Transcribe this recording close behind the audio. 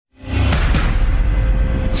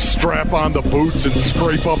strap on the boots and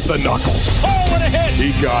scrape up the knuckles. Oh, what a hit!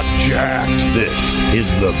 He got jacked. This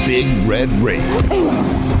is the Big Red Rage,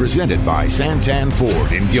 presented by Santan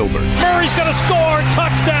Ford in Gilbert. Murray's going to score!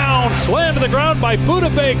 Touchdown! Slammed to the ground by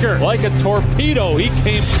Budda Baker. Like a torpedo, he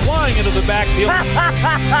came flying into the backfield.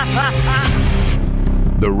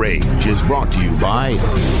 The Rage is brought to you by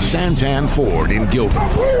Santan Ford in Gilbert.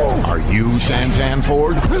 Are you Santan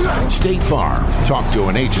Ford? State Farm. Talk to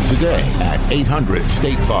an agent today at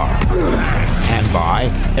 800-STATE-FARM. And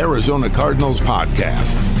by Arizona Cardinals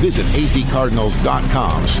Podcasts. Visit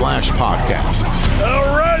azcardinals.com/podcasts. The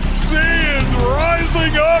Red Sea is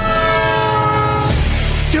rising up.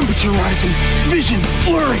 Temperature rising, vision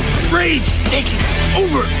blurring, rage taking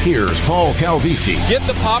over. Here's Paul Calvisi. Get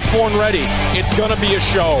the popcorn ready. It's going to be a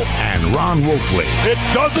show. And Ron Wolfley. It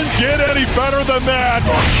doesn't get any better than that.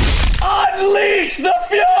 Unleash the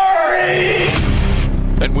fury!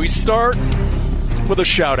 And we start with a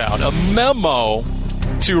shout-out, a memo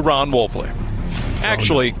to Ron Wolfley.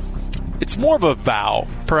 Actually, it's more of a vow,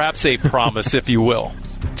 perhaps a promise, if you will,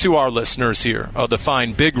 to our listeners here of the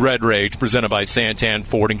fine Big Red Rage presented by Santan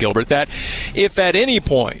Ford and Gilbert, that if at any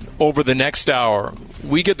point over the next hour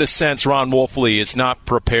we get the sense Ron Wolfley is not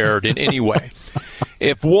prepared in any way,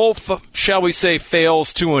 if Wolf, shall we say,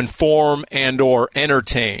 fails to inform and or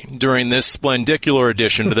entertain during this splendicular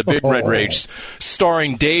edition of the Big Red Rage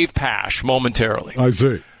starring Dave Pasch momentarily, I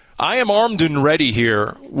see. I am armed and ready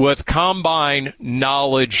here with combine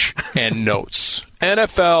knowledge and notes.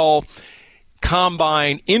 NFL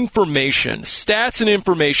combine information, stats and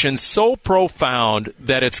information so profound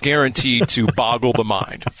that it's guaranteed to boggle the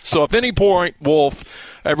mind. So if at any point, Wolf,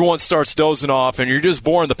 everyone starts dozing off and you're just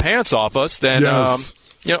boring the pants off us, then, yes.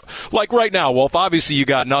 Like right now, Wolf, obviously you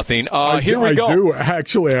got nothing. Here we go. I do.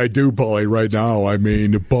 Actually, I do, Paulie, right now. I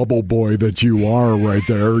mean, bubble boy that you are right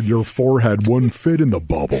there. Your forehead wouldn't fit in the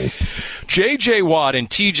bubble. J.J. Watt and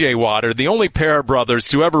T.J. Watt are the only pair of brothers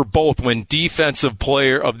to ever both win Defensive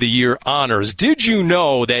Player of the Year honors. Did you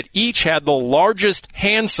know that each had the largest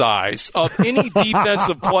hand size of any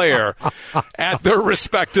defensive player at their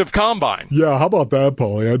respective combine? Yeah, how about that,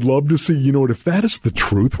 Paulie? I'd love to see, if that is the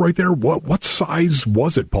truth right there, what size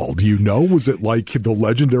was it, Paul? Do you know? Was it like the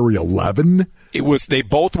legendary 11? It was. They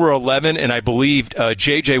both were 11, and I believe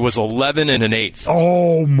JJ was 11 and an eighth.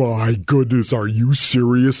 Oh my goodness, are you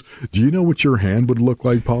serious? Do you know what your hand would look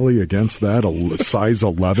like, Paulie, against that a size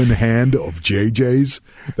 11 hand of JJ's?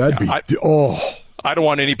 That'd be I don't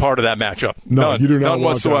want any part of that matchup. No, none, you do not none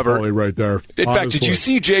want whatsoever. That, Paulie, right there. In fact, did you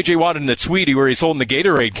see J.J. Watt in the tweetie where he's holding the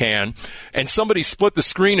Gatorade can, and somebody split the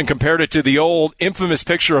screen and compared it to the old infamous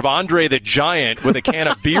picture of Andre the Giant with a can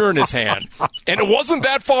of beer in his hand, and it wasn't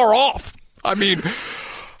that far off. I mean,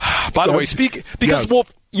 by the way, because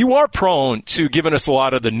Wolf, you are prone to giving us a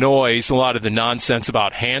lot of the noise, a lot of the nonsense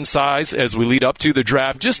about hand size as we lead up to the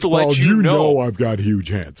draft. Just to let you know, I've got huge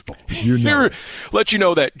hands, Paul. Let you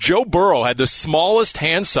know that Joe Burrow had the smallest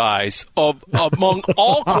hand size of among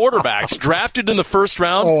all quarterbacks drafted in the first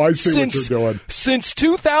round. Oh, I see what you're doing. Since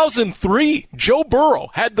 2003, Joe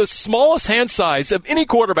Burrow had the smallest hand size of any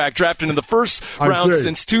quarterback drafted in the first round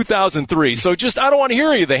since 2003. So I don't want to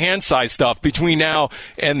hear any of the hand size stuff between now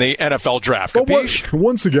and the NFL draft.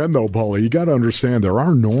 Once again, though, Paulie, you got to understand there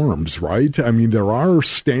are norms, right? I mean, there are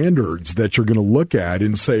standards that you're going to look at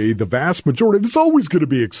and say the vast majority. There's always going to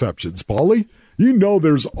be exceptions, Paulie.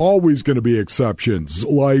 There's always going to be exceptions.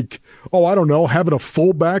 Like, I don't know, having a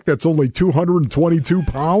fullback that's only 222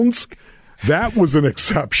 pounds. That was an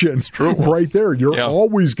exception. It's true. Right there. You're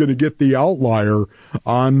always going to get the outlier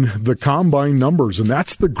on the combine numbers, and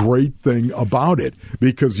that's the great thing about it,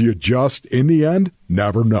 because you just, in the end,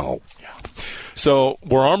 never know. Yeah. So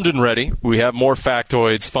we're armed and ready. We have more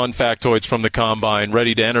factoids, fun factoids from the Combine,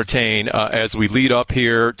 ready to entertain as we lead up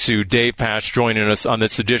here to Dave Pasch joining us on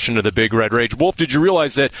this edition of the Big Red Rage. Wolf, did you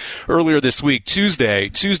realize that earlier this week, Tuesday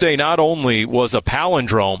not only was a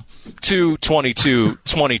palindrome,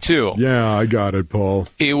 2-22-22. Yeah, I got it, Paul.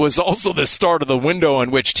 It was also the start of the window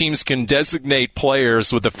in which teams can designate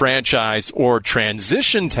players with the franchise or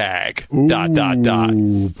transition tag, ...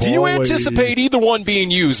 Paulie. Do you anticipate either one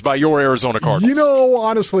being used by your Arizona Cardinals?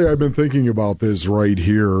 Honestly, I've been thinking about this right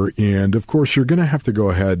here, and of course, you're going to have to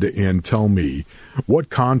go ahead and tell me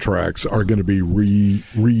what contracts are going to be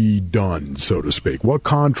redone, so to speak. What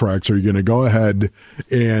contracts are you going to go ahead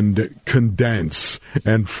and condense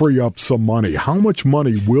and free up some money? How much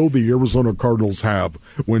money will the Arizona Cardinals have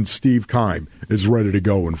when Steve Keim is ready to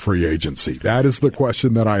go in free agency? That is the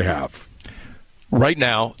question that I have. Right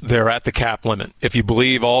now, they're at the cap limit. If you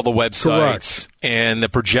believe all the websites, and the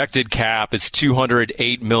projected cap is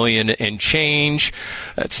 $208 million and change.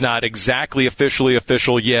 It's not exactly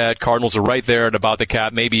official yet. Cardinals are right there at about the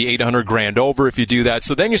cap, maybe $800,000 over if you do that.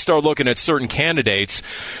 So then you start looking at certain candidates,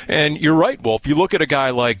 and you're right, Wolf. You look at a guy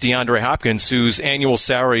like DeAndre Hopkins, whose annual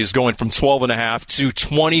salary is going from $12.5 to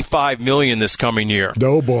 $25 million this coming year.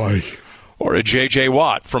 No boy. Or a J.J.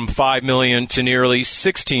 Watt from $5 million to nearly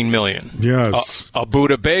 $16 million. Yes. A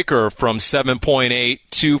Budda Baker from 7.8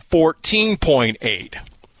 to 14.8.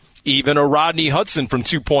 Even a Rodney Hudson from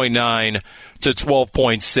 2.9 to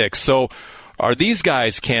 12.6. So are these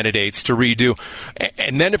guys candidates to redo?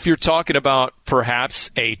 And then if you're talking about perhaps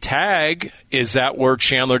a tag, is that where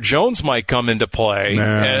Chandler Jones might come into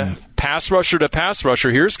play? Pass rusher to pass rusher.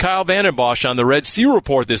 Here's Kyle Vanden Bosch on the Red Sea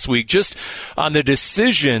Report this week, just on the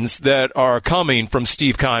decisions that are coming from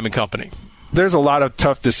Steve Keim and company. There's a lot of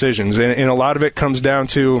tough decisions, and a lot of it comes down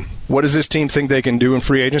to what does this team think they can do in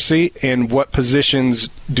free agency, and what positions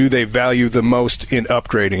do they value the most in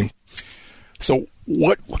upgrading. So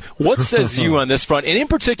what says you on this front? And in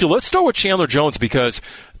particular, let's start with Chandler Jones, because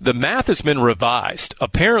the math has been revised.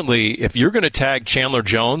 Apparently, if you're going to tag Chandler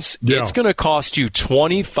Jones, it's going to cost you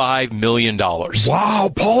 $25 million.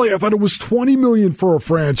 Wow, Paulie, I thought it was $20 million for a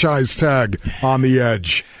franchise tag on the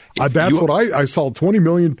edge. That's what I saw, $20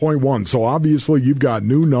 million.1. So obviously you've got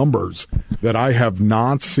new numbers that I have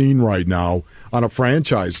not seen right now on a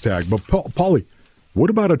franchise tag. But Paulie, what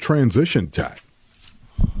about a transition tag?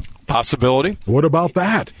 Possibility. What about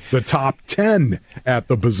that? The top 10 at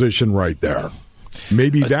the position right there.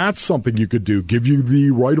 Maybe that's something you could do. Give you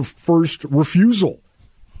the right of first refusal.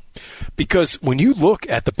 Because when you look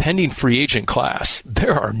at the pending free agent class,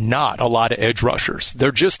 there are not a lot of edge rushers.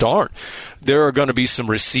 There just aren't. There are going to be some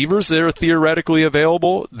receivers that are theoretically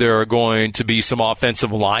available. There are going to be some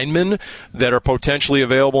offensive linemen that are potentially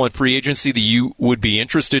available in free agency that you would be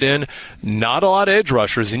interested in. Not a lot of edge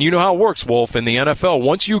rushers. And you know how it works, Wolf, in the NFL.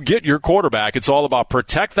 Once you get your quarterback, it's all about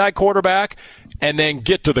protect that quarterback and then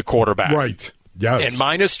get to the quarterback. Right. Yes. And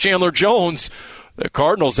minus Chandler Jones, the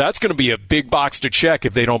Cardinals, that's going to be a big box to check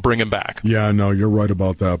if they don't bring him back. Yeah, no, you're right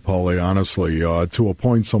about that, Paulie. Honestly, to a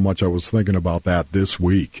point so much I was thinking about that this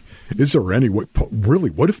week. Is there any way, really,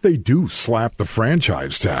 what if they do slap the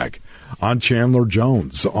franchise tag on Chandler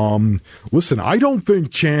Jones? Listen, I don't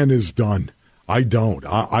think Chan is done. I don't.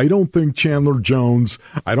 I don't think Chandler Jones,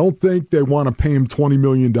 I don't think they want to pay him $20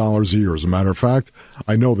 million a year. As a matter of fact,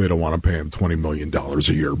 I know they don't want to pay him $20 million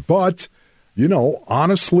a year. But, you know,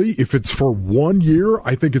 honestly, if it's for 1 year,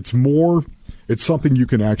 I think it's something you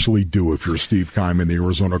can actually do if you're Steve Keim and the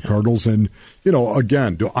Arizona Cardinals. And, you know,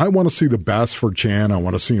 again, do I want to see the best for Chan? I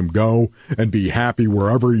want to see him go and be happy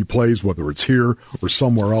wherever he plays, whether it's here or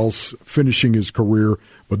somewhere else, finishing his career.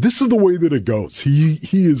 But this is the way that it goes. He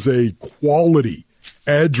is a quality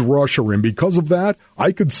edge rusher, and because of that,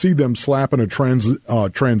 I could see them slapping a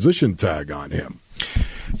transition tag on him.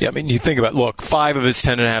 Yeah, I mean, you think about, look, 5 of his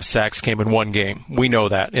 10.5 sacks came in one game. We know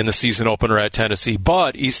that in the season opener at Tennessee.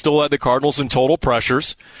 But he still led the Cardinals in total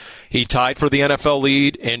pressures. He tied for the NFL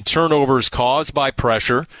lead in turnovers caused by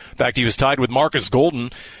pressure. In fact, he was tied with Marcus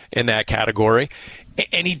Golden in that category.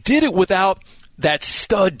 And he did it without that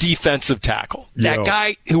stud defensive tackle, that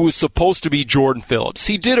guy who was supposed to be Jordan Phillips.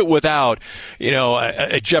 He did it without,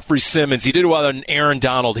 a Jeffrey Simmons. He did it without an Aaron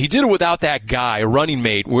Donald. He did it without that guy, a running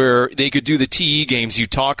mate, where they could do the TE games you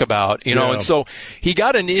talk about, and so he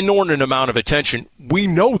got an inordinate amount of attention. We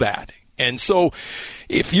know that. And so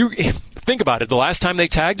if you think about it, the last time they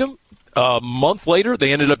tagged him, a month later,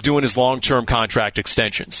 they ended up doing his long-term contract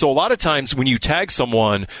extension. So a lot of times when you tag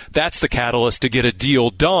someone, that's the catalyst to get a deal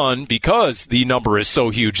done because the number is so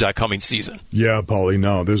huge that coming season. Yeah, Paulie,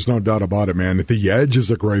 no, there's no doubt about it, man. The edge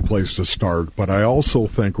is a great place to start, but I also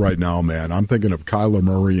think right now, man, I'm thinking of Kyler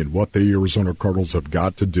Murray and what the Arizona Cardinals have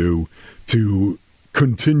got to do to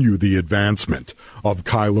continue the advancement of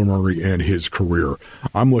Kyler Murray and his career.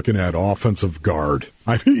 I'm looking at offensive guard.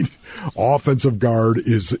 I mean, offensive guard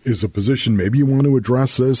is a position, maybe you want to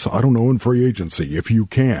address this, I don't know, in free agency, if you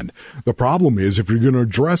can. The problem is, if you're going to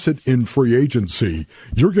address it in free agency,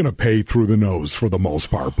 you're going to pay through the nose for the most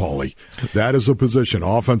part, Paulie. That is a position.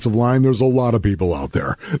 Offensive line, there's a lot of people out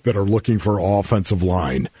there that are looking for offensive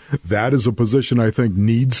line. That is a position I think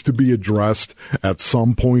needs to be addressed at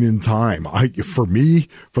some point in time. For me,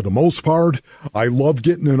 for the most part, I love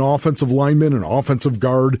getting an offensive lineman, an offensive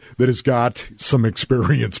guard that has got some experience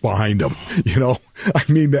behind him.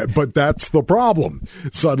 But that's the problem.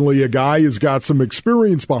 Suddenly a guy has got some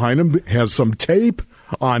experience behind him, has some tape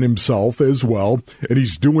on himself as well, and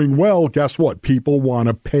he's doing well. Guess what? People want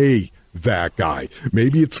to pay that guy.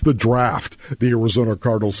 Maybe it's the draft. The Arizona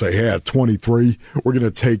Cardinals say, hey, at 23, we're going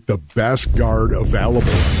to take the best guard available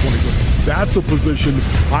at 23. That's a position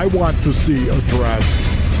I want to see addressed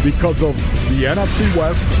because of the NFC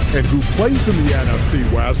West and who plays in the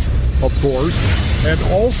NFC West, of course, and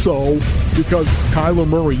also because Kyler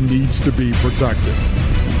Murray needs to be protected.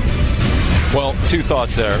 Well, two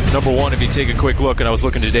thoughts there. Number one, if you take a quick look, and I was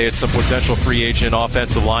looking today at some potential free agent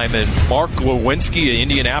offensive lineman, Mark Lewinsky of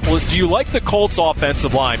Indianapolis. Do you like the Colts'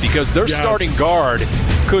 offensive line? Because their starting guard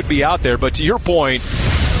could be out there, but to your point,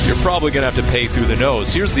 you're probably going to have to pay through the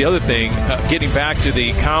nose. Here's the other thing, getting back to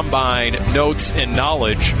the combine notes and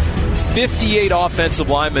knowledge, 58 offensive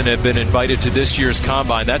linemen have been invited to this year's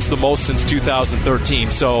combine. That's the most since 2013.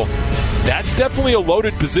 So that's definitely a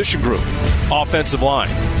loaded position group, offensive line.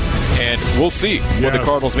 And we'll see what the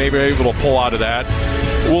Cardinals may be able to pull out of that.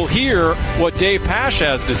 We'll hear what Dave Pasch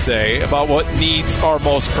has to say about what needs are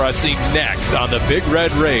most pressing next on the Big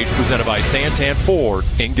Red Rage, presented by Santan Ford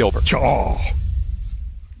in Gilbert. Oh.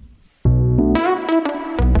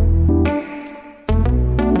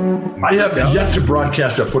 I have yet to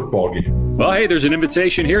broadcast a football game. Well, hey, there's an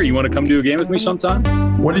invitation here. You want to come do a game with me sometime?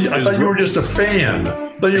 I thought you were just a fan.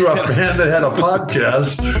 I thought you were a fan that had a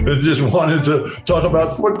podcast and just wanted to talk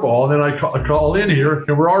about football. And then I call in here,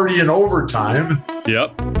 and we're already in overtime.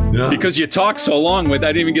 Yep. Yeah. Because you talk so long I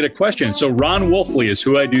didn't even get a question. So Ron Wolfley is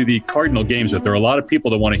who I do the Cardinal games with. There are a lot of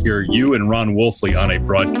people that want to hear you and Ron Wolfley on a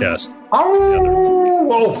broadcast.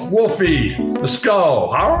 Oh, Wolfie, let's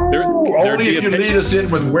go. Only if you lead us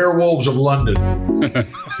in with Werewolves of London.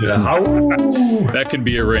 That can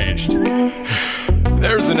be arranged.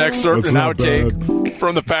 There's an excerpt, an outtake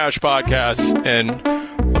from the Pasch podcast. And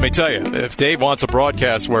let me tell you, if Dave wants a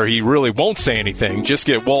broadcast where he really won't say anything, just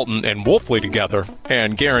get Walton and Wolfley together,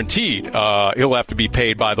 and guaranteed he'll have to be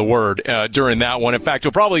paid by the word during that one. In fact,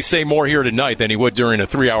 he'll probably say more here tonight than he would during a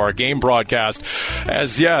 3-hour game broadcast.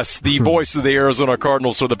 As, yes, the voice of the Arizona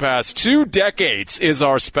Cardinals for the past 2 decades is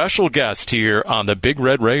our special guest here on the Big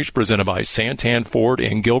Red Rage, presented by Santan Ford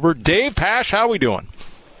in Gilbert. Dave Pasch, how are we doing?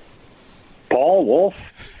 Paul, Wolf,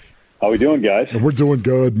 how we doing, guys? We're doing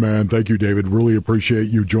good, man. Thank you, David. Really appreciate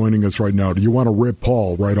you joining us right now. Do you want to rip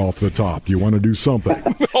Paul right off the top? Do you want to do something?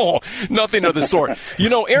 No, nothing of the sort. You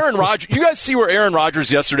know, Aaron Rodgers, you guys see where Aaron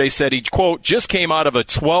Rodgers yesterday said he, quote, just came out of a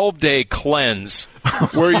 12-day cleanse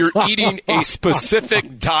where you're eating a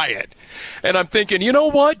specific diet. And I'm thinking, you know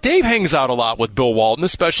what? Dave hangs out a lot with Bill Walton,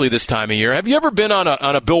 especially this time of year. Have you ever been on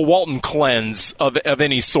a Bill Walton cleanse of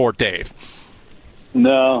any sort, Dave?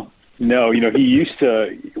 No, you know, he used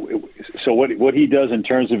to. So what he does in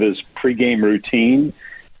terms of his pregame routine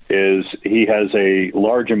is he has a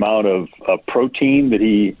large amount of protein that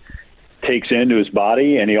he takes into his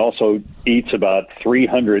body, and he also eats about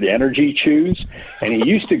 300 energy chews. And he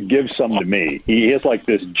used to give some to me. He has like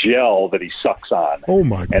this gel that he sucks on. Oh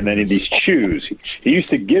my goodness. And then in these chews, he used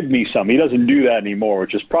to give me some. He doesn't do that anymore,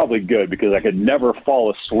 which is probably good because I could never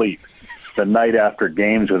fall asleep the night after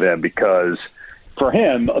games with him because for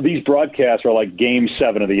him, these broadcasts are like Game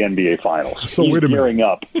 7 of the NBA Finals. So he's wait a minute. gearing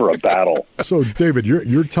up for a battle. So, David,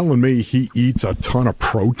 you're telling me he eats a ton of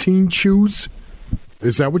protein chews?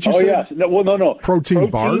 Is that what you said? Oh, yes. No.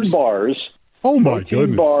 Protein bars? Oh, my goodness.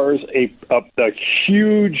 Protein bars, a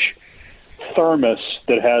huge thermos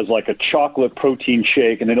that has like a chocolate protein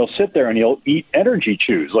shake, and then he'll sit there and he'll eat energy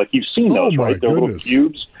chews. Like you've seen those, right? They're little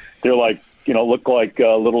cubes. They're like, look like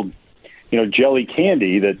little jelly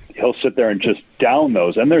candy that he'll sit there and just down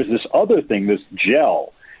those. And there's this other thing, this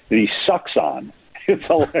gel that he sucks on. It's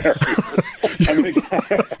hilarious.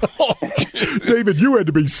 David, you had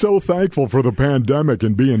to be so thankful for the pandemic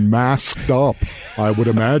and being masked up, I would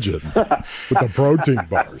imagine, with the protein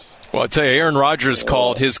bars. Well, I'll tell you, Aaron Rodgers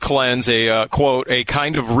called his cleanse a, quote, a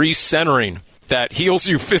kind of recentering that heals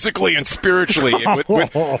you physically and spiritually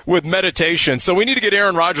with meditation. So we need to get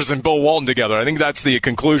Aaron Rodgers and Bill Walton together. I think that's the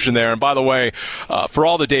conclusion there. And by the way, for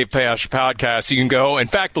all the Dave Pasch podcasts, you can go. In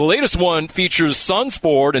fact, the latest one features Suns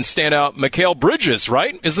forward and standout Mikal Bridges,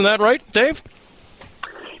 right? Isn't that right, Dave?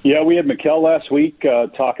 Yeah, we had Mikal last week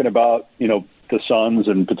talking about, the Suns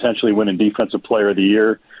and potentially winning Defensive Player of the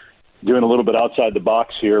Year. Doing a little bit outside the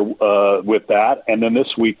box here with that. And then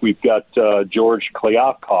this week we've got George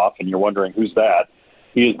Kliavkoff, and you're wondering who's that.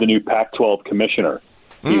 He is the new Pac-12 commissioner.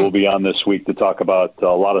 He will be on this week to talk about a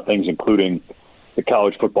lot of things, including the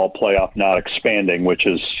college football playoff not expanding, which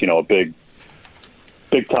is, a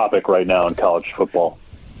big topic right now in college football.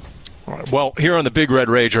 Well, here on the Big Red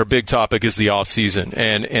Rage, our big topic is the offseason.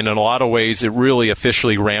 And in a lot of ways, it really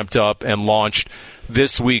officially ramped up and launched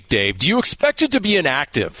this week, Dave. Do you expect it to be an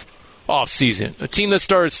active offseason. A team that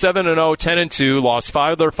started 7-0, 10-2, lost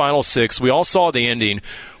 5 of their final 6. We all saw the ending.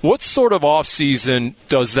 What sort of offseason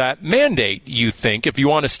does that mandate, you think, if you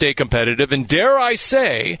want to stay competitive and, dare I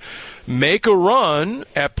say, make a run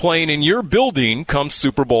at playing in your building come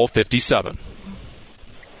Super Bowl 57?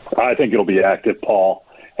 I think it'll be active, Paul,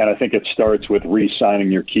 and I think it starts with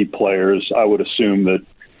re-signing your key players. I would assume that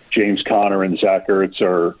James Conner and Zach Ertz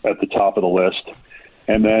are at the top of the list.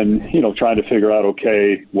 And then, trying to figure out,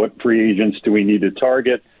 okay, what free agents do we need to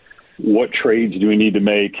target? What trades do we need to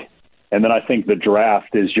make? And then I think the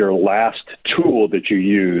draft is your last tool that you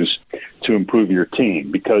use to improve your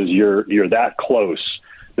team because you're that close.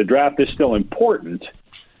 The draft is still important,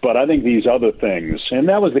 but I think these other things, and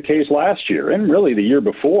that was the case last year and really the year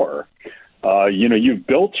before, you've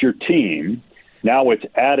built your team. Now it's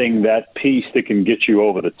adding that piece that can get you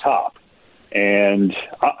over the top. And,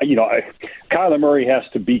 Kyler Murray has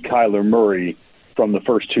to be Kyler Murray from the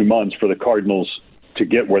first 2 months for the Cardinals to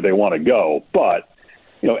get where they want to go. But,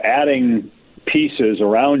 adding pieces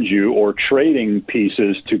around you or trading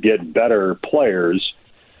pieces to get better players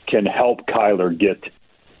can help Kyler get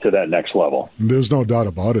to that next level. There's no doubt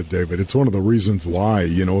about it, David. It's one of the reasons why,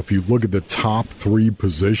 if you look at the top 3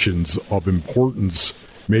 positions of importance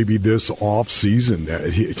maybe this off-season,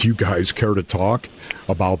 you guys care to talk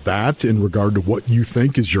about that in regard to what you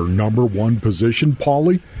think is your number 1 position,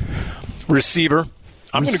 Paulie? Receiver.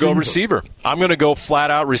 I'm going to go receiver. I'm going to go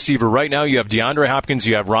flat-out receiver. Right now you have DeAndre Hopkins,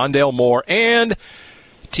 you have Rondale Moore, and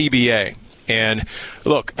TBA. And,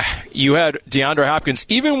 look, you had DeAndre Hopkins.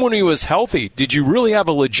 Even when he was healthy, did you really have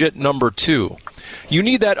a legit number 2? You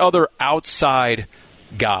need that other outside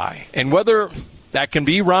guy. And whether that can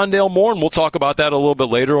be Rondale Moore, and we'll talk about that a little bit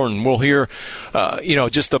later, and we'll hear,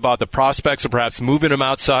 just about the prospects of perhaps moving him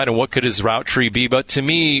outside and what could his route tree be. But to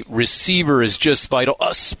me, receiver is just vital,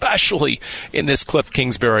 especially in this Cliff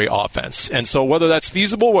Kingsbury offense. And so whether that's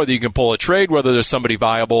feasible, whether you can pull a trade, whether there's somebody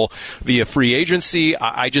viable via free agency,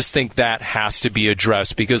 I just think that has to be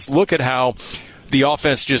addressed because look at how the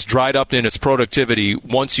offense just dried up in its productivity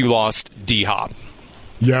once you lost D-Hop.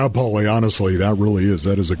 Yeah, Paulie, honestly,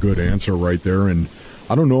 that is a good answer right there. And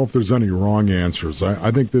I don't know if there's any wrong answers.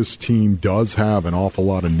 I think this team does have an awful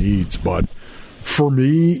lot of needs. But for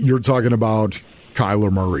me, you're talking about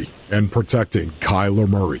Kyler Murray and protecting Kyler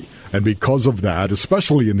Murray. And because of that,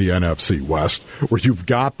 especially in the NFC West, where you've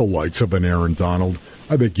got the likes of an Aaron Donald,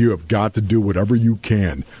 I think you have got to do whatever you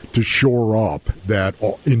can to shore up that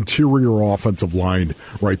interior offensive line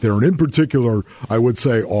right there. And in particular, I would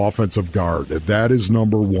say offensive guard. That is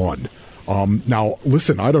number 1. Now,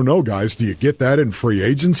 listen, I don't know, guys. Do you get that in free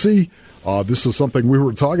agency? This is something we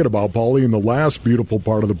were talking about, Paulie, in the last beautiful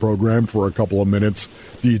part of the program for a couple of minutes.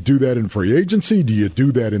 Do you do that in free agency? Do you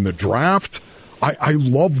do that in the draft? I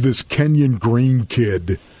love this Kenyon Green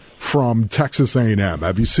kid from Texas A&M.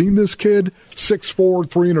 Have you seen this kid? 6'4",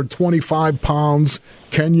 325 pounds,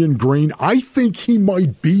 Kenyon Green. I think he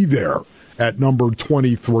might be there at number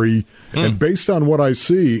 23. And based on what I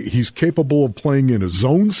see, he's capable of playing in a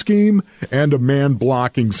zone scheme and a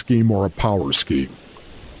man-blocking scheme or a power scheme.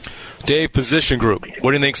 Dave, position group.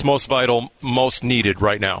 What do you think's most vital, most needed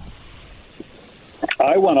right now?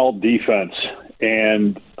 I want all defense,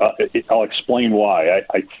 and I'll explain why.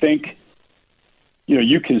 I think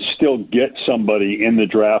you can still get somebody in the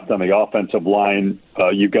draft on the offensive line.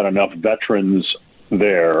 You've got enough veterans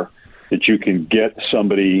there that you can get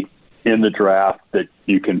somebody in the draft that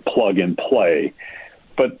you can plug and play.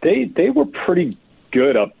 But they were pretty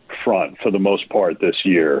good up front for the most part this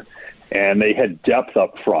year, and they had depth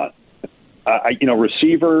up front.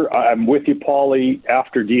 Receiver, I'm with you, Paulie.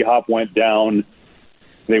 After D-Hop went down,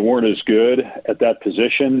 they weren't as good at that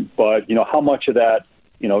position. But, how much of that,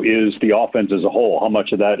 is the offense as a whole? How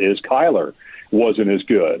much of that is Kyler wasn't as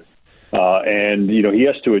good? And he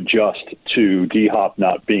has to adjust to D-Hop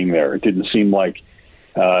not being there. It didn't seem like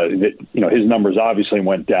that, his numbers obviously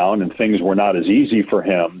went down and things were not as easy for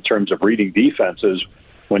him in terms of reading defenses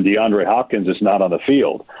when DeAndre Hopkins is not on the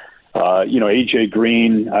field. A.J.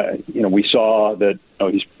 Green, we saw that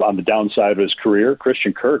he's on the downside of his career.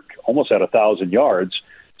 Christian Kirk almost had 1,000 yards.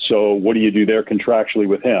 So what do you do there contractually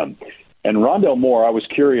with him? And Rondale Moore, I was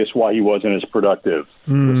curious why he wasn't as productive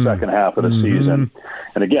the second half of the season.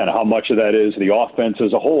 And again, how much of that is the offense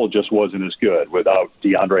as a whole just wasn't as good without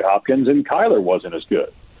DeAndre Hopkins, and Kyler wasn't as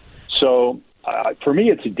good. So for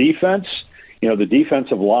me, it's a defense. The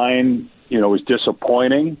defensive line, was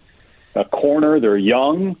disappointing. A corner, they're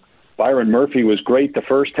young. Byron Murphy was great the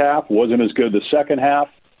first half, wasn't as good the second half.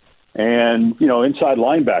 And, inside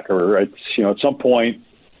linebacker, at some point,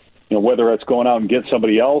 whether it's going out and get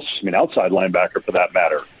somebody else, outside linebacker for that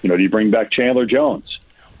matter, do you bring back Chandler Jones?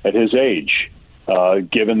 at his age,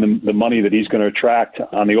 given the money that he's going to attract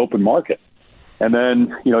on the open market. And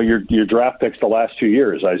then, your draft picks the last 2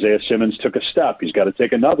 years. Isaiah Simmons took a step. He's got to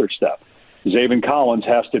take another step. Zaven Collins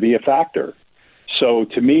has to be a factor. So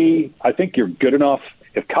to me, I think you're good enough.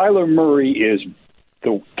 If Kyler Murray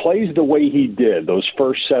plays the way he did those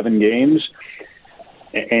first 7 games,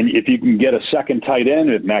 and if you can get a second tight end,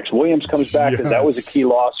 if Max Williams comes back, because that was a key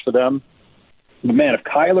loss for them. But man, if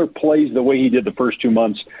Kyler plays the way he did the first 2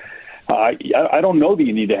 months, I don't know that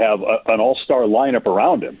you need to have an all-star lineup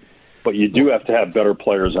around him, but you do have to have better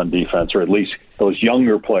players on defense, or at least those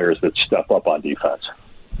younger players that step up on defense.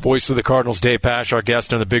 Voice of the Cardinals, Dave Pasch, our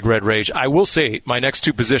guest on the Big Red Rage. I will say my next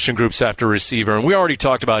 2 position groups after receiver, and we already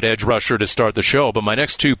talked about edge rusher to start the show, but my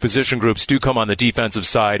next 2 position groups do come on the defensive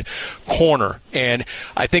side, corner. And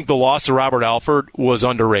I think the loss of Robert Alford was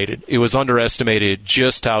underrated. It was underestimated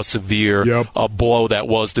just how severe a blow that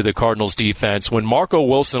was to the Cardinals defense. When Marco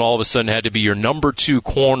Wilson all of a sudden had to be your number 2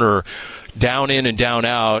 corner, down in and down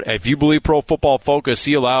out, if you believe Pro Football Focus,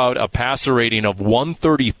 he allowed a passer rating of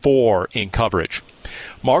 134 in coverage.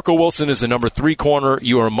 Marco Wilson is the number 3 corner.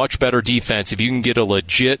 You are a much better defense if you can get a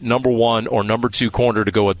legit number 1 or number 2 corner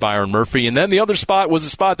to go with Byron Murphy. And then the other spot was a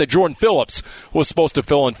spot that Jordan Phillips was supposed to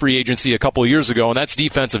fill in free agency a couple of years ago, and that's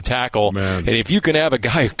defensive tackle. Man. And if you can have a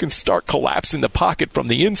guy who can start collapsing the pocket from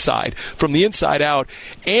the inside out,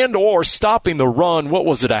 and or stopping the run, what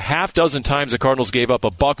was it, a half dozen times the Cardinals gave up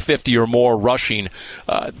 $150 or more rushing,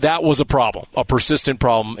 that was a problem, a persistent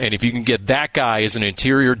problem. And if you can get that guy as an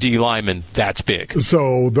interior D lineman, that's big.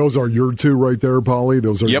 So those are your 2 right there, Paulie.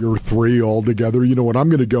 Those are your 3 altogether. You know what? I'm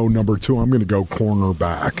going to go number 2. I'm going to go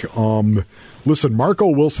cornerback. Listen, Marco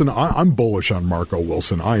Wilson, I'm bullish on Marco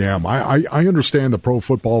Wilson. I am. I understand the Pro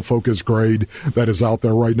Football Focus grade that is out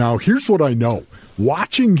there right now. Here's what I know.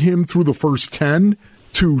 Watching him through the first 10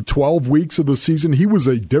 to 12 weeks of the season, he was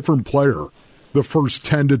a different player the first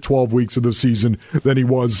 10 to 12 weeks of the season than he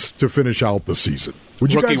was to finish out the season.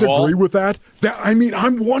 Would you guys agree with that?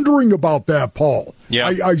 I'm wondering about that, Paul. Yeah.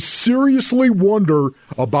 I seriously wonder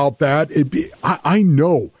about that. I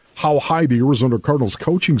know how high the Arizona Cardinals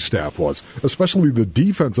coaching staff was, especially the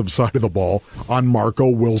defensive side of the ball, on Marco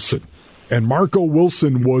Wilson. And Marco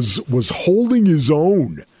Wilson was holding his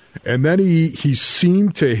own, and then he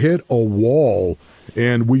seemed to hit a wall,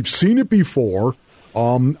 and we've seen it before.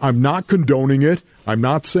 I'm not condoning it. I'm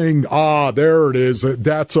not saying, there it is.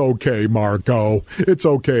 That's okay, Marco. It's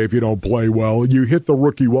okay if you don't play well. You hit the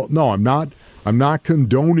rookie wall. No, I'm not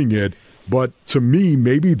condoning it. But to me,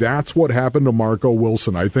 maybe that's what happened to Marco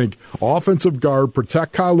Wilson. I think offensive guard,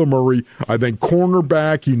 protect Kyler Murray. I think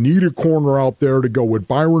cornerback, you need a corner out there to go with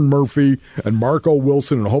Byron Murphy and Marco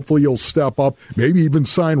Wilson, and hopefully he'll step up, maybe even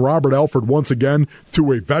sign Robert Alford once again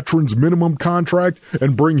to a veteran's minimum contract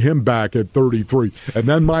and bring him back at 33. And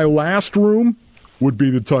then my last room would be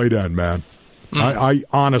the tight end, man. I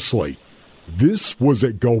honestly, this was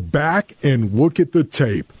go back and look at the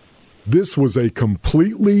tape. This was a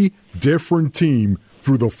completely different team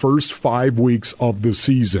through the first 5 weeks of the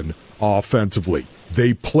season offensively.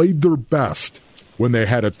 They played their best when they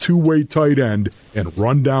had a 2-way tight end and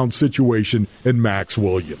rundown situation in Max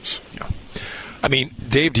Williams. Yeah. I mean,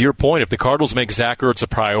 Dave, to your point, if the Cardinals make Zach Ertz a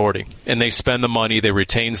priority and they spend the money, they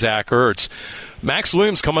retain Zach Ertz, Max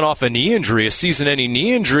Williams coming off a knee injury, a season-ending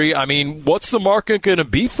knee injury, I mean, what's the market going to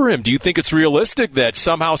be for him? Do you think it's realistic that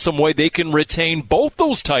somehow, some way they can retain both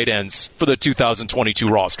those tight ends for the 2022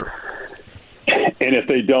 roster? And if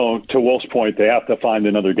they don't, to Wolf's point, they have to find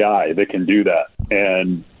another guy that can do that.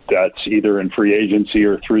 And that's either in free agency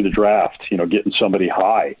or through the draft, getting somebody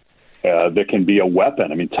high that can be a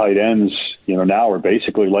weapon. I mean, tight ends, now are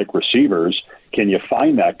basically like receivers. Can you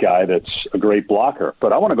find that guy that's a great blocker?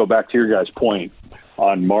 But I want to go back to your guys' point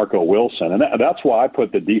on Marco Wilson. And that's why I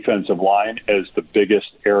put the defensive line as the biggest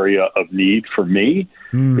area of need for me.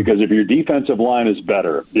 Because if your defensive line is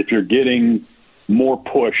better, if you're getting more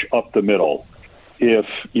push up the middle, if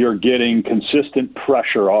you're getting consistent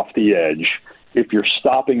pressure off the edge, if you're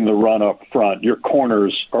stopping the run up front, your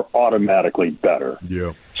corners are automatically better.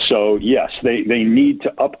 Yeah. So, yes, they need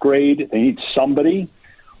to upgrade. They need somebody.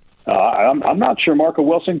 I'm not sure Marco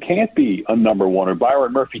Wilson can't be a number 1 or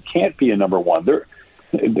Byron Murphy can't be a number 1.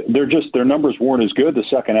 Their numbers weren't as good the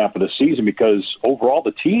second half of the season because overall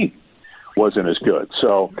the team wasn't as good.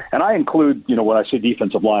 So, and I include, when I say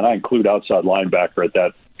defensive line, I include outside linebacker at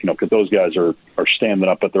that, because those guys are standing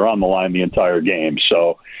up, but they're on the line the entire game.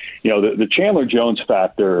 So, the Chandler Jones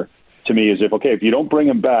factor to me is if you don't bring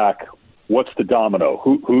him back, what's the domino?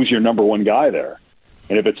 Who's your number 1 guy there?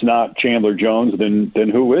 And if it's not Chandler Jones, then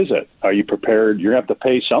who is it? Are you prepared? You're going to have to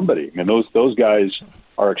pay somebody. I mean, those guys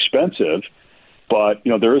are expensive But,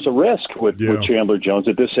 there is a risk with Chandler Jones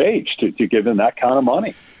at this age to give him that kind of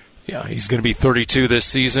money. Yeah, he's going to be 32 this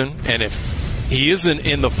season, and if he isn't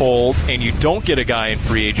in the fold and you don't get a guy in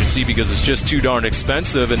free agency because it's just too darn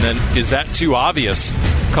expensive, and then is that too obvious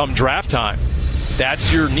come draft time?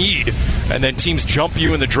 That's your need. And then teams jump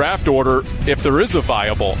you in the draft order if there is a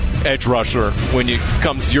viable edge rusher when it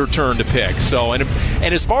comes your turn to pick. So, and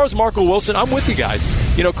as far as Marco Wilson, I'm with you guys.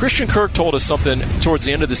 Christian Kirk told us something towards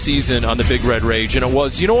the end of the season on the Big Red Rage, and it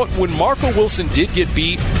was, when Marco Wilson did get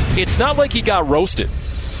beat, it's not like he got roasted.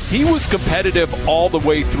 He was competitive all the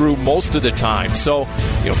way through most of the time. So,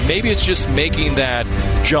 maybe it's just making that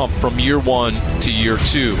jump from year one to year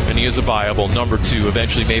two, and he is a viable number two,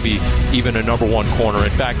 eventually maybe even a number one corner.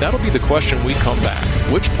 In fact, that'll be the question when we come back.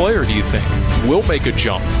 Which player do you think will make a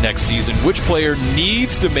jump next season? Which player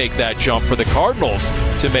needs to make that jump for the Cardinals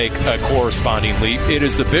to make a corresponding leap? It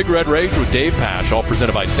is the Big Red Rage with Dave Pasch, all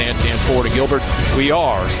presented by Santan Ford and Gilbert. We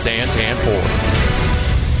are Santan Ford.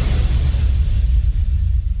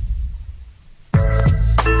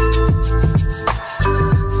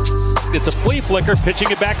 It's a flea flicker,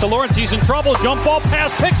 pitching it back to Lawrence. He's in trouble. Jump ball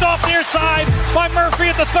pass picked off near side by Murphy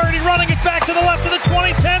at the 30, running it back to the left of the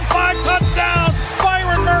 20, 10, 5, touchdown.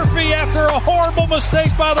 Byron Murphy after a horrible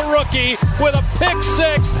mistake by the rookie with a pick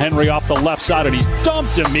six. Henry off the left side, and he's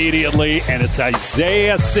dumped immediately, and it's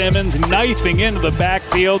Isaiah Simmons knifing into the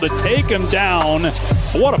backfield to take him down.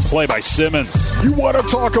 What a play by Simmons. You want to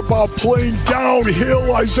talk about playing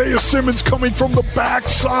downhill? Isaiah Simmons coming from the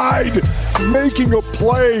backside, making a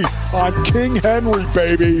play on King Henry,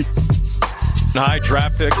 baby. High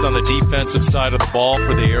draft picks on the defensive side of the ball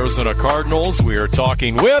for the Arizona Cardinals. We are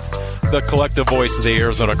talking with the collective voice of the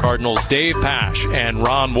Arizona Cardinals, Dave Pasch and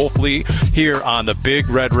Ron Wolfley, here on the Big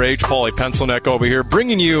Red Rage. Paulie Pencilneck over here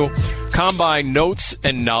bringing you Combine notes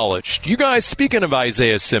and knowledge. You guys, speaking of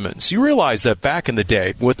Isaiah Simmons, you realize that back in the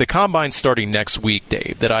day, with the Combine starting next week,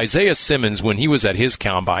 Dave, that Isaiah Simmons, when he was at his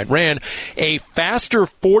Combine, ran a faster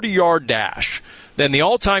 40-yard dash than the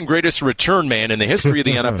all-time greatest return man in the history of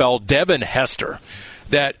the NFL, Devin Hester.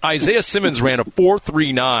 That Isaiah Simmons ran a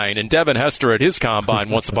 4.39, and Devin Hester at his Combine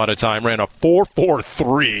once upon a time ran a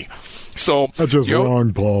 4.43. So that's just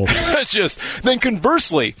wrong, Paul. That's just. Then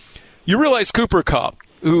conversely, you realize Cooper Kupp,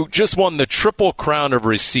 who just won the Triple Crown of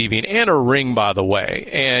receiving and a ring, by the way,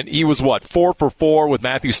 and he was 4 for 4 with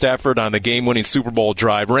Matthew Stafford on the game-winning Super Bowl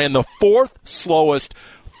drive, ran the fourth slowest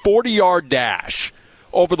 40-yard dash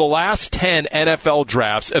over the last 10 NFL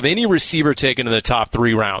drafts of any receiver taken in the top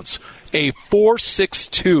 3 rounds. A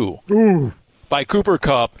 4.62 by Cooper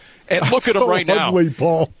Kupp. And look at him right ugly, now.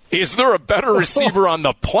 Paul. Is there a better receiver on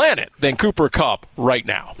the planet than Cooper Kupp right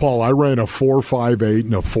now? Paul, I ran a 4.58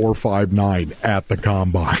 and a 4.59 at the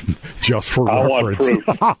Combine, just for reference.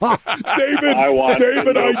 David, I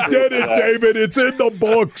did it, David. It's in the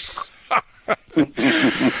books.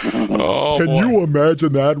 Can you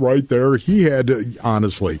imagine that right there? He had to,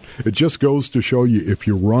 honestly, it just goes to show you, if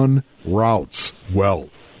you run routes well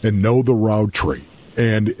and know the route tree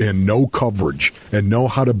and know coverage and know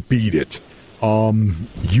how to beat it,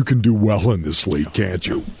 you can do well in this league, can't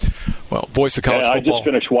you? Well, voice of college football. I just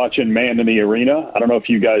finished watching Man in the Arena. I don't know if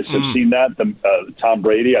you guys have seen that, Tom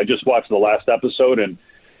Brady. I just watched the last episode, and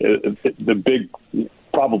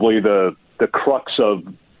probably the crux of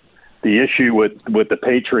the issue with the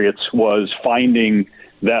Patriots was finding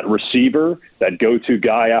that receiver, that go-to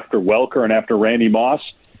guy after Welker and after Randy Moss.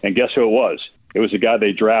 And guess who it was? It was a guy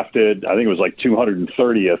they drafted, I think it was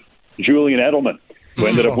 230th, Julian Edelman, who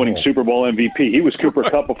ended up winning Super Bowl MVP. He was Cooper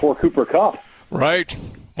Kupp before Cooper Kupp. Right.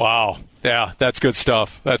 Wow. Yeah, that's good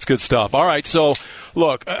stuff. That's good stuff. All right, so,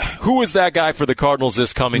 look, who is that guy for the Cardinals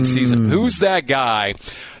this coming season? Who's that guy,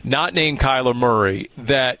 not named Kyler Murray,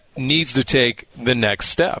 that needs to take the next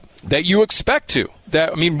step, that you expect to?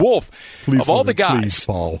 Wolf, please, of all the guys. Please,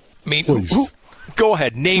 Paul. Who, go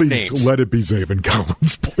ahead, name names. Let it be Zaven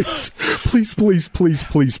Collins, please. Please,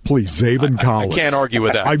 Zaven Collins. I can't argue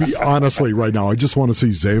with that. I mean, honestly, right now, I just want to see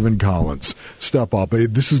Zaven Collins step up.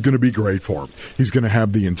 This is going to be great for him. He's going to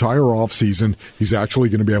have the entire offseason. He's actually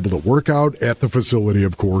going to be able to work out at the facility,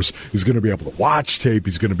 of course. He's going to be able to watch tape.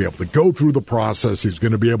 He's going to be able to go through the process. He's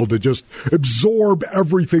going to be able to just absorb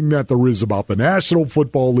everything that there is about the National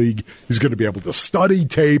Football League. He's going to be able to study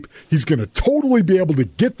tape. He's going to totally be able to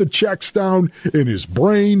get the checks down in his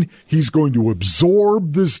brain. He's going to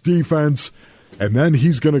absorb this defense, and then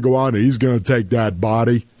he's going to go out and he's going to take that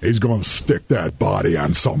body. He's going to stick that body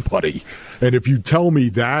on somebody. And if you tell me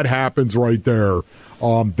that happens right there,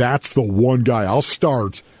 that's the one guy. I'll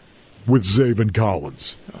start with Zaven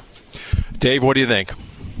Collins. Dave, what do you think?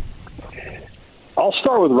 I'll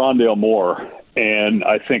start with Rondale Moore, and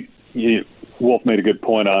I think Wolf made a good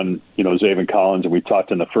point on, Zaven Collins, and we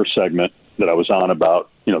talked in the first segment that I was on about,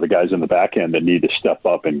 the guys in the back end that need to step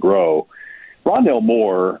up and grow. Rondale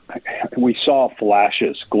Moore, we saw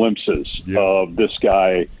flashes, glimpses of this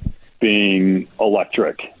guy being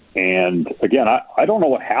electric. And, again, I don't know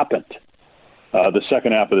what happened the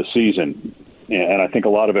second half of the season. And I think a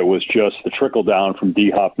lot of it was just the trickle down from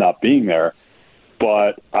D-Hop not being there.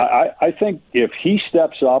 But I think if he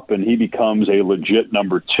steps up and he becomes a legit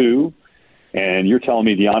number 2, and you're telling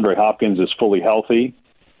me DeAndre Hopkins is fully healthy,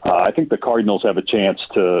 I think the Cardinals have a chance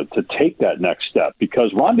to take that next step,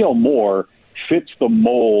 because Rondale Moore fits the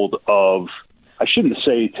mold of, I shouldn't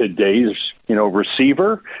say today's,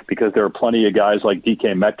 receiver, because there are plenty of guys like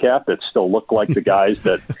DK Metcalf that still look like the guys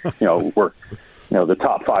that, were, the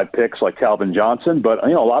top 5 picks like Calvin Johnson. But, a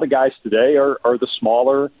lot of guys today are the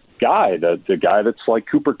smaller guy, the guy that's like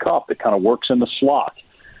Cooper Kupp that kind of works in the slot,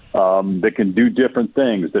 that can do different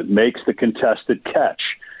things, that makes the contested catch,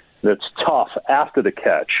 that's tough after the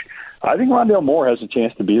catch. I think Rondale Moore has a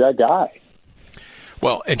chance to be that guy.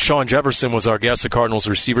 Well, and Sean Jefferson was our guest, the Cardinals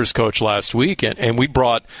receivers coach last week, and we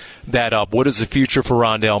brought that up. What is the future for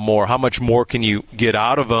Rondale Moore? How much more can you get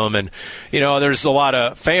out of him? And, there's a lot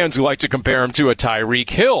of fans who like to compare him to a Tyreek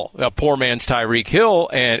Hill, a poor man's Tyreek Hill,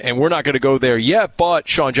 and we're not going to go there yet, but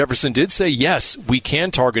Sean Jefferson did say, yes, we can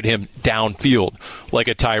target him downfield like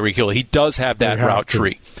a Tyreek Hill. He does have that route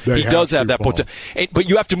tree. He does have that potential. But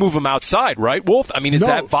you have to move him outside, right, Wolf? I mean, is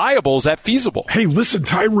that viable? Is that feasible? Hey, listen,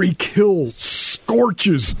 Tyreek Hill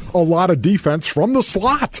scorches a lot of defense from the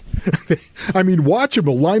slot. I mean, watch him.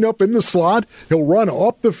 He'll line up in the slot. He'll run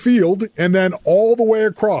up the field and then all the way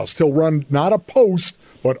across. He'll run not a post,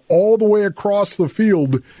 but all the way across the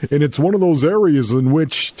field. And it's one of those areas in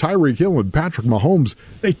which Tyreek Hill and Patrick Mahomes,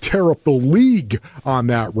 they tear up the league on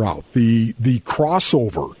that route. The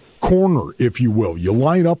crossover corner, if you will. You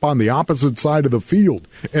line up on the opposite side of the field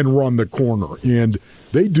and run the corner. And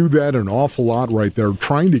they do that an awful lot right there,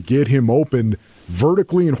 trying to get him open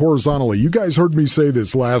vertically and horizontally. You guys heard me say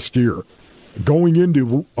this last year. Going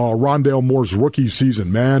into Rondale Moore's rookie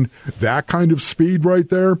season, man, that kind of speed right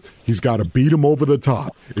there, he's got to beat him over the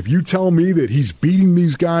top. If you tell me that he's beating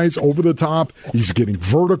these guys over the top, he's getting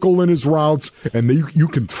vertical in his routes, and you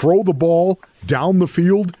can throw the ball down the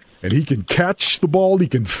field, and he can catch the ball, he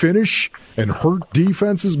can finish and hurt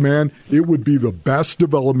defenses, man, it would be the best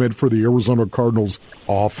development for the Arizona Cardinals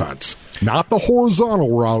offense. Not the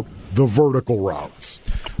horizontal route, the vertical routes.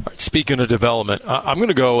 All right, speaking of development, I'm going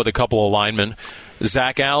to go with a couple of linemen.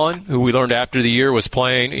 Zach Allen, who we learned after the year was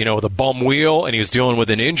playing, with a bum wheel, and he was dealing with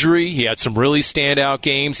an injury. He had some really standout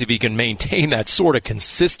games. If he can maintain that sort of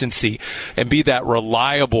consistency and be that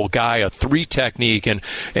reliable guy, a 3 technique, and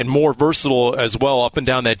more versatile as well up and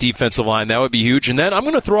down that defensive line, that would be huge. And then I'm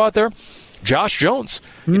going to throw out there Josh Jones.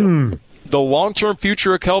 The long-term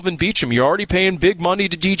future of Kelvin Beachum. You're already paying big money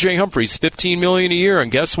to DJ Humphries, $15 million a year,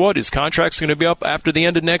 and guess what? His contract's going to be up after the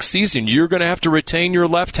end of next season. You're going to have to retain your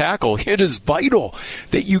left tackle. It is vital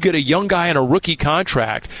that you get a young guy in a rookie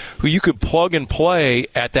contract who you could plug and play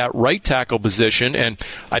at that right tackle position. And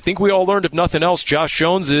I think we all learned, if nothing else, Josh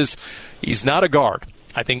Jones he's not a guard.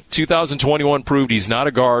 I think 2021 proved he's not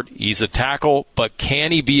a guard. He's a tackle, but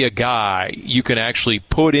can he be a guy you can actually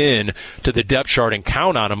put in to the depth chart and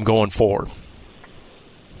count on him going forward?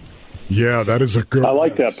 Yeah, that is a good. I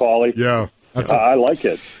like that, Paulie. Yeah, I like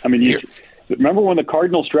it. I mean, remember when the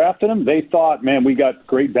Cardinals drafted him? They thought, man, we got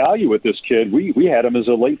great value with this kid. We had him as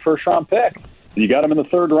a late first-round pick. And you got him in the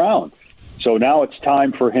 3rd round. So now it's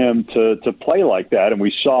time for him to play like that, and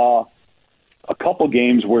we saw a couple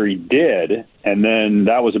games where he did, and then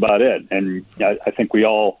that was about it. And I think we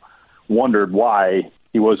all wondered why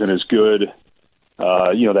he wasn't as good,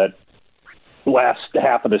 that last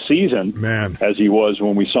half of the season, man, as he was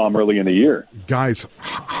when we saw him early in the year. Guys,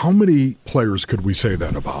 how many players could we say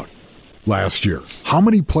that about last year? How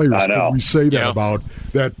many players could we say that about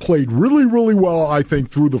that played really, really well, I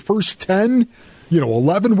think, through the first 10,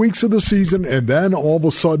 11 weeks of the season, and then all of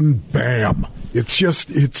a sudden, bam. It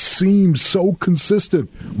seems so consistent.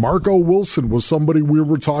 Marco Wilson was somebody we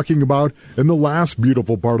were talking about in the last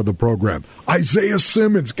beautiful part of the program. Isaiah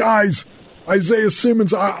Simmons, guys,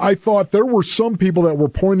 I thought there were some people that were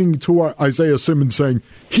pointing to Isaiah Simmons saying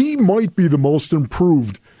he might be the most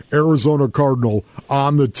improved Arizona Cardinal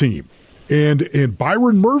on the team. And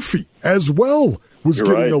Byron Murphy as well was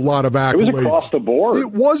getting a lot of accolades. It was across the board.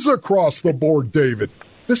 It was across the board, David.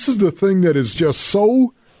 This is the thing that is just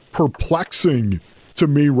so perplexing to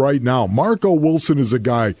me right now. Marco Wilson is a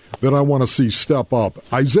guy that I want to see step up.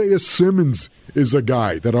 Isaiah Simmons is a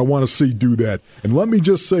guy that I want to see do that. And let me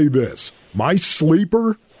just say this. My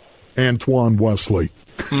sleeper, Antoine Wesley.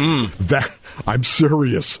 That I'm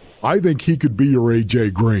serious. I think he could be your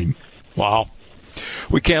A.J. Green. Wow.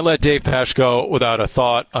 We can't let Dave Pesch go without a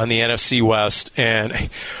thought on the NFC West. And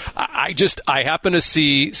I happened to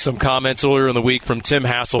see some comments earlier in the week from Tim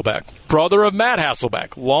Hasselbeck, brother of Matt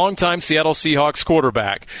Hasselbeck, longtime Seattle Seahawks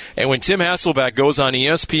quarterback. And when Tim Hasselbeck goes on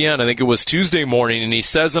ESPN, I think it was Tuesday morning, and he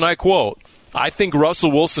says, and I quote, "I think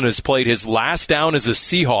Russell Wilson has played his last down as a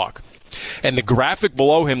Seahawk." And the graphic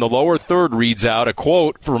below him, the lower third, reads out a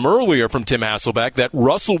quote from earlier from Tim Hasselbeck that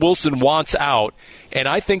Russell Wilson wants out, and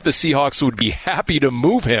I think the Seahawks would be happy to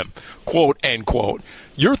move him, quote, end quote.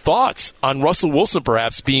 Your thoughts on Russell Wilson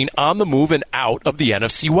perhaps being on the move and out of the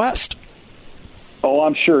NFC West? Oh,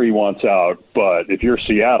 I'm sure he wants out, but if you're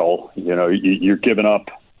Seattle, you're giving up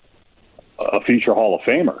a future Hall of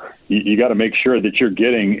Famer. You got to make sure that you're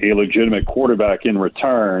getting a legitimate quarterback in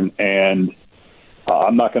return, and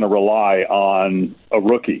I'm not going to rely on a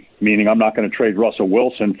rookie, meaning I'm not going to trade Russell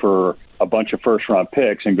Wilson for a bunch of first-round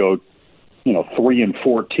picks and go,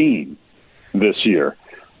 3-14 this year.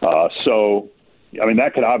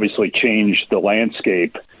 That could obviously change the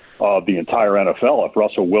landscape of the entire NFL if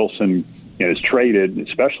Russell Wilson is traded,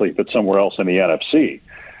 especially if it's somewhere else in the NFC.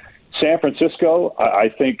 San Francisco, I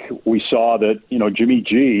think we saw that, Jimmy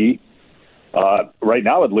G, right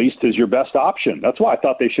now at least, is your best option. That's why I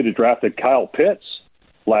thought they should have drafted Kyle Pitts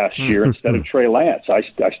last year instead of Trey Lance. I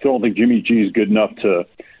still don't think Jimmy G is good enough to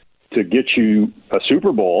get you a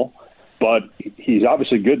Super Bowl, but he's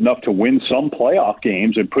obviously good enough to win some playoff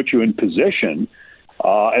games and put you in position.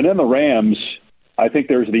 And then the Rams, I think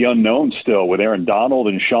there's the unknown still with Aaron Donald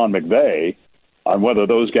and Sean McVay on whether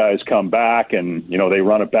those guys come back and, they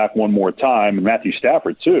run it back one more time, and Matthew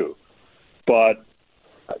Stafford too. But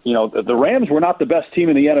the Rams were not the best team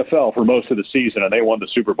in the NFL for most of the season, and they won the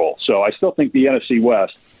Super Bowl. So I still think the NFC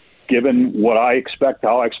West, given what I expect,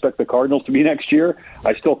 how I expect the Cardinals to be next year,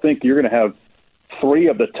 I still think you're going to have 3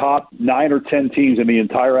 of the top 9 or 10 teams in the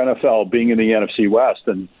entire NFL being in the NFC West,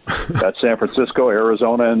 and that's San Francisco,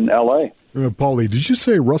 Arizona, and L.A. Paulie, did you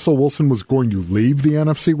say Russell Wilson was going to leave the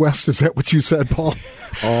NFC West? Is that what you said, Paul?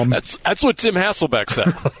 That's what Tim Hasselbeck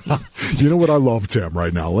said. You know what? I love Tim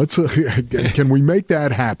right now. Let's can we make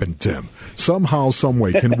that happen, Tim? Somehow, some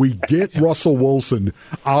way, can we get Russell Wilson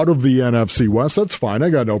out of the NFC West? That's fine. I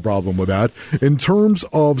got no problem with that. In terms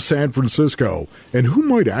of San Francisco and who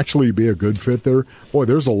might actually be a good fit there, boy,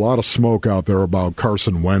 there's a lot of smoke out there about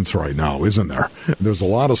Carson Wentz right now, isn't there? There's a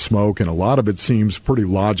lot of smoke, and a lot of it seems pretty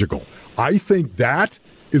logical. I think that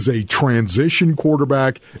is a transition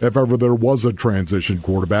quarterback, if ever there was a transition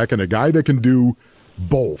quarterback, and a guy that can do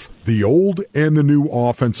both the old and the new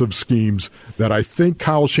offensive schemes that I think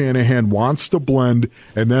Kyle Shanahan wants to blend,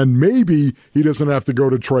 and then maybe he doesn't have to go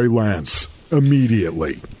to Trey Lance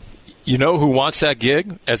immediately. You know who wants that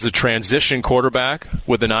gig as a transition quarterback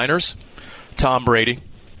with the Niners? Tom Brady.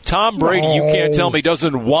 Tom Brady, you can't tell me,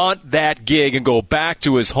 doesn't want that gig and go back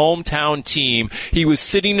to his hometown team. He was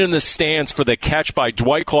sitting in the stands for the catch by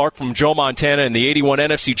Dwight Clark from Joe Montana in the 81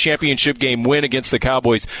 NFC Championship game win against the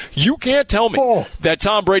Cowboys. You can't tell me that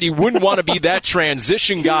Tom Brady wouldn't want to be that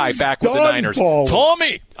transition guy back with the Niners.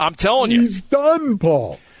 Tommy, I'm telling you. He's done,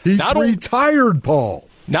 Paul. He's retired, Paul.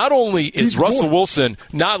 Not only is Russell Wilson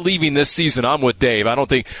not leaving this season, I'm with Dave. I don't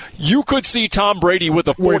think you could see Tom Brady with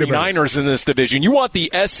the 49ers in this division. You want the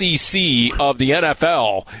SEC of the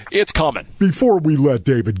NFL. It's coming. Before we let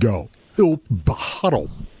David go, Huddle,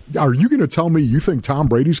 are you going to tell me you think Tom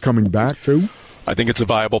Brady's coming back too? I think it's a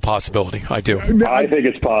viable possibility. I do. I think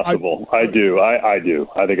it's possible. I do. I do.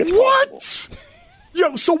 I think it's possible.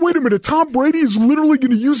 Yeah, so wait a minute. Tom Brady is literally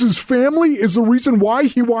going to use his family as the reason why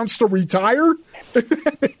he wants to retire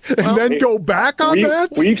and then go back on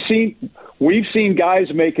that? We've seen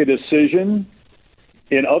guys make a decision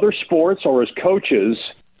in other sports or as coaches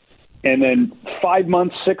and then 5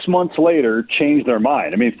 months, 6 months later change their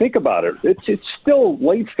mind. I mean, think about it. It's still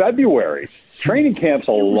late February. Training camp's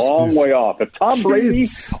a long way off. If Tom Brady,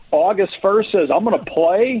 August 1st, says, I'm going to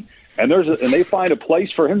play, and they find a place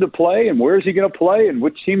for him to play, and where's he going to play, and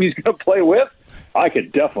which team he's going to play with, I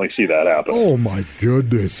could definitely see that happen. Oh, my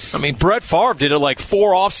goodness. I mean, Brett Favre did it like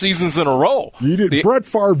 4 off seasons in a row. He did. Brett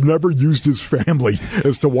Favre never used his family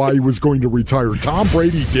as to why he was going to retire. Tom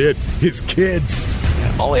Brady did. His kids.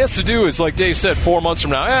 All he has to do is, like Dave said, 4 months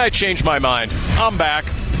from now, I changed my mind. I'm back.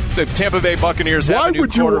 The Tampa Bay Buccaneers have a new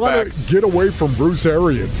quarterback. Why would you want to get away from Bruce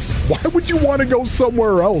Arians? Why would you want to go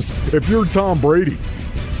somewhere else if you're Tom Brady?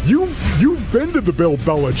 You've been to the Bill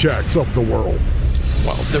Belichicks of the world.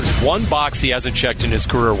 Well, there's one box he hasn't checked in his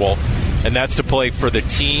career, Wolf, and that's to play for the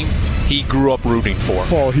team he grew up rooting for.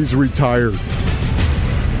 Oh, he's retired.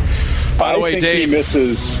 By the way, Dave,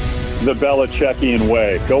 the Belichickian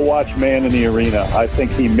way. Go watch Man in the Arena. I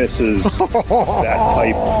think he misses that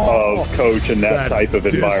type of coach and that type of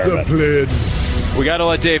environment. Discipline. We got to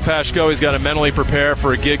let Dave Pasch go. He's got to mentally prepare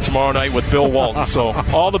for a gig tomorrow night with Bill Walton. So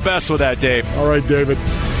all the best with that, Dave. All right, David.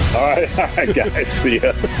 All right, guys. See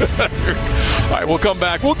ya. All right, we'll come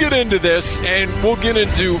back. We'll get into this, and we'll get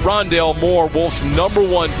into Rondale Moore, Wolf's number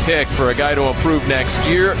one pick for a guy to improve next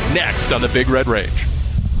year, next on the Big Red Rage.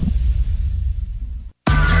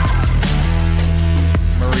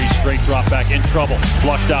 Murray straight drop back in trouble.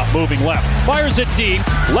 Flushed out, moving left. Fires it deep.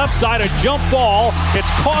 Left side, a jump ball.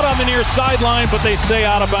 It's caught on the near sideline, but they say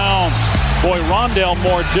out of bounds. Boy, Rondale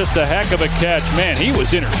Moore, just a heck of a catch. Man, he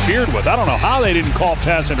was interfered with. I don't know how they didn't call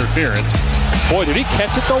pass interference. Boy, did he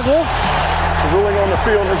catch it though, Wolf? The ruling on the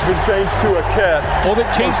field has been changed to a catch. Oh, they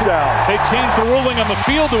changed the ruling on the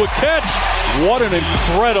field to a catch. What an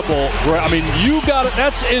incredible, I mean, you got it.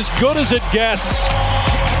 That's as good as it gets.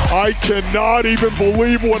 I cannot even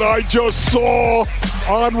believe what I just saw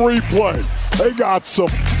on replay. They got some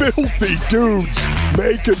filthy dudes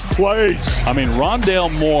making plays. I mean,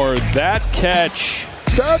 Rondale Moore, that catch.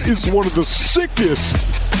 That is one of the sickest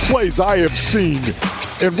plays I have seen.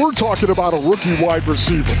 And we're talking about a rookie wide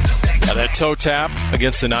receiver. Yeah, that toe tap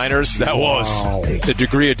against the Niners, that was the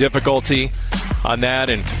degree of difficulty on that.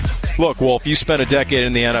 And look, Wolf, you spent a decade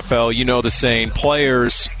in the NFL. You know the saying,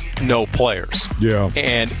 players know players. Yeah.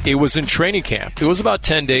 And it was in training camp. It was about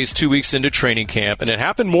 10 days, 2 weeks into training camp, and it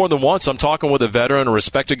happened more than once. I'm talking with a veteran, a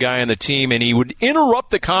respected guy on the team, and he would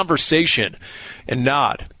interrupt the conversation and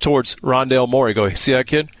nod towards Rondale Moore. He'd go, see that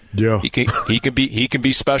kid? Yeah. He can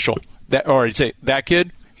be special. Or he'd say, that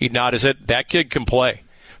kid? He'd nod his head, that kid can play.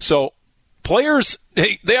 So players,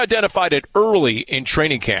 they identified it early in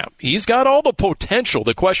training camp. He's got all the potential.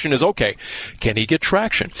 The question is, okay, can he get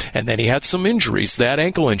traction? And then he had some injuries, that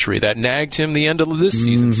ankle injury that nagged him the end of this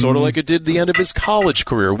season, sort of like it did the end of his college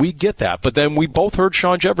career. We get that. But then we both heard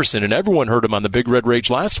Sean Jefferson, and everyone heard him on the Big Red Rage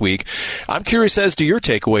last week. I'm curious as to your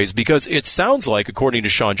takeaways, because it sounds like, according to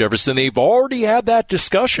Sean Jefferson, they've already had that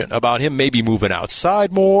discussion about him maybe moving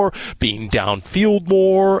outside more, being downfield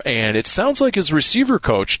more, and it sounds like his receiver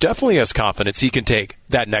coach definitely has confidence he can take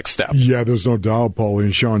that next step. Yeah, there's no doubt, Paulie.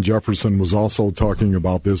 And Sean Jefferson was also talking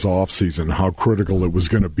about this offseason, how critical it was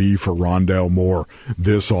going to be for Rondale Moore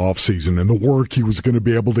this offseason and the work he was going to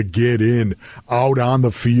be able to get in out on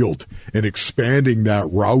the field and expanding that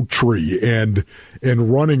route tree and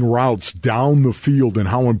running routes down the field, and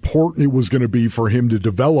how important it was going to be for him to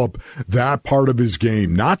develop that part of his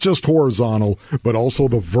game, not just horizontal, but also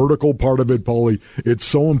the vertical part of it, Paulie. It's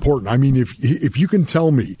so important. I mean, if you can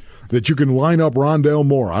tell me that you can line up Rondale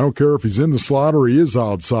Moore, I don't care if he's in the slot or he is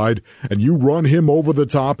outside, and you run him over the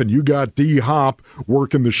top and you got D-Hop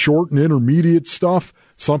working the short and intermediate stuff,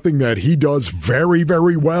 something that he does very,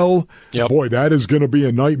 very well. Yep. Boy, that is going to be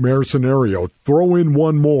a nightmare scenario. Throw in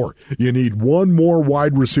one more. You need one more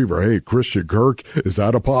wide receiver. Hey, Christian Kirk, is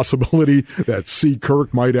that a possibility that C.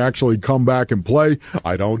 Kirk might actually come back and play?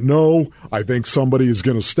 I don't know. I think somebody is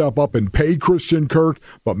going to step up and pay Christian Kirk.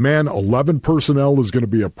 But, man, 11 personnel is going to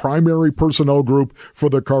be a primary personnel group for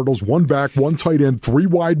the Cardinals. One back, one tight end, 3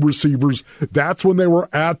 wide receivers. That's when they were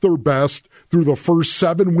at their best through the first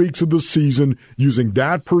 7 weeks of the season, using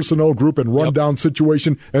that personnel group and rundown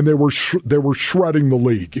situation, and they were shredding the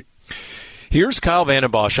league. Here's Kyle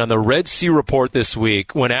Vanden Bosch on the Red Sea Report this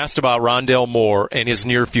week when asked about Rondale Moore and his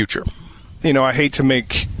near future. You know, I hate to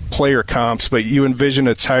make player comps, but you envision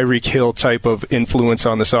a Tyreek Hill type of influence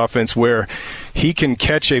on this offense where he can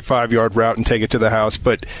catch a 5-yard route and take it to the house.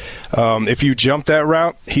 But if you jump that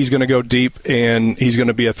route, he's going to go deep and he's going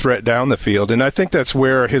to be a threat down the field. And I think that's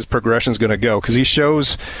where his progression is going to go, because he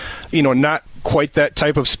shows, you know, not quite that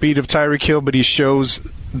type of speed of Tyreek Hill, but he shows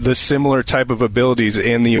the similar type of abilities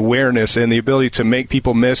and the awareness and the ability to make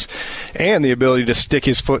people miss and the ability to stick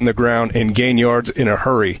his foot in the ground and gain yards in a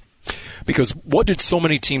hurry. Because what did so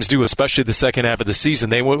many teams do, especially the second half of the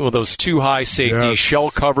season? They went with those too high safety,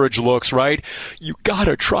 shell coverage looks, right? You got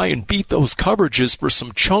to try and beat those coverages for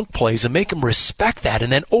some chunk plays and make them respect that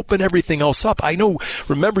and then open everything else up. I know,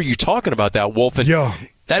 remember you talking about that, Wolf, and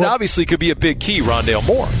that obviously could be a big key, Rondale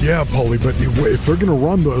Moore. Yeah, Paulie, but if they're going to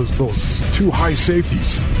run those too high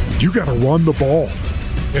safeties, you got to run the ball.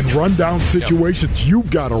 In run-down situations, you've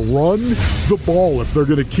got to run the ball. If they're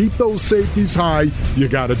going to keep those safeties high, you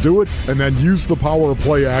got to do it, and then use the power of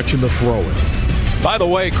play action to throw it. By the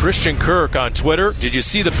way, Christian Kirk on Twitter, did you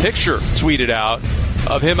see the picture tweeted out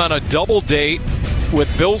of him on a double date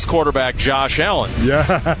with Bills quarterback Josh Allen.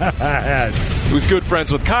 Yes. Who's good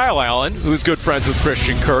friends with Kyle Allen, who's good friends with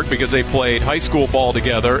Christian Kirk because they played high school ball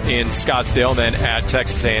together in Scottsdale and then at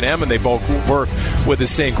Texas A&M, and they both work with the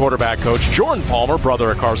same quarterback coach, Jordan Palmer,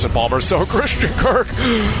 brother of Carson Palmer. So Christian Kirk,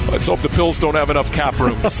 let's hope the Bills don't have enough cap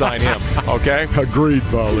room to sign him, okay? Agreed,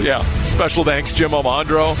 Paulie. Yeah. Special thanks, Jim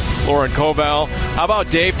Alejandro, Lauren Koval. How about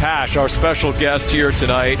Dave Pasch, our special guest here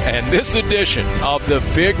tonight, and this edition of the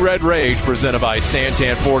Big Red Rage presented by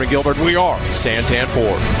Santan Ford and Gilbert. We are Santan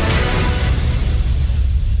Ford.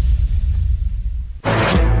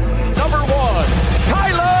 Number 1,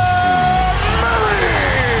 Kyler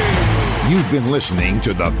Murray. You've been listening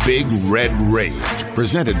to the Big Red Rage,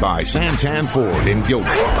 presented by Santan Ford in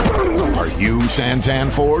Gilbert. Are you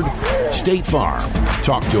Santan Ford? State Farm.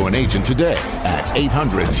 Talk to an agent today at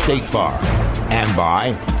 800-STATE-FARM. And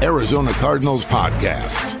by Arizona Cardinals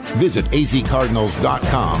Podcasts. Visit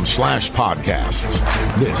azcardinals.com/podcasts.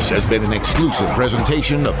 This has been an exclusive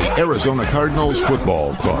presentation of the Arizona Cardinals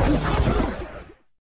Football Club.